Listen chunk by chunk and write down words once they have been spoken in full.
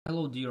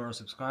Hello dear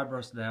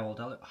subscribers, today I will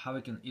tell you how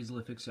you can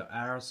easily fix your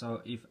error.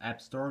 So if App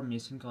Store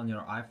missing on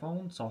your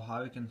iPhone, so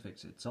how you can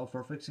fix it. So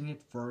for fixing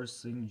it,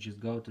 first thing,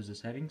 just go to the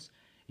settings.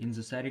 In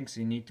the settings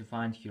you need to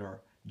find your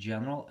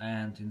general,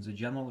 and in the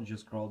general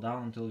just scroll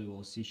down until you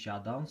will see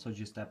shutdown. So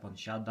just tap on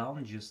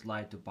shutdown, just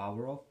slide to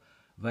power off,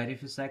 wait a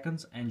few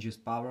seconds and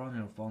just power on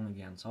your phone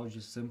again. So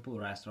just simple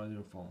restart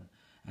your phone.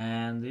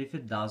 And if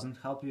it doesn't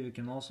help you, you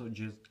can also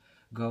just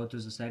go to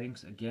the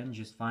settings again,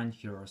 just find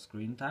your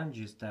screen time,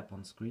 just tap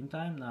on screen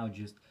time. Now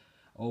just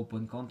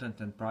open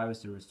content and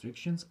privacy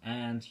restrictions,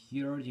 and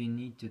here you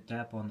need to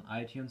tap on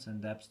iTunes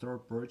and App Store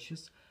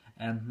purchase,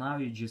 and now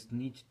you just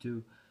need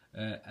to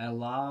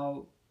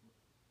allow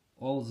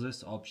all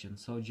these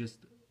options. So just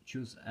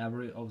choose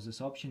every of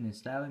this option: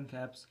 installing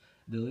apps,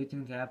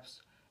 deleting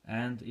apps,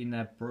 and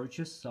in-app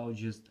purchase. So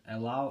just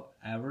allow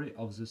every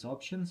of these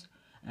options,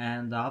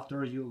 and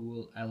after you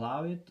will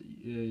allow it,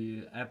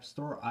 App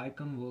Store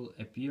icon will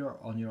appear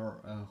on your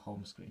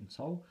home screen.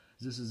 So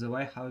this is the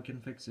way how you can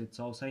fix it.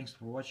 So thanks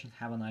for watching,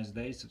 have a nice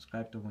day,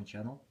 subscribe to my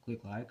channel,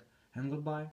 click like, and goodbye.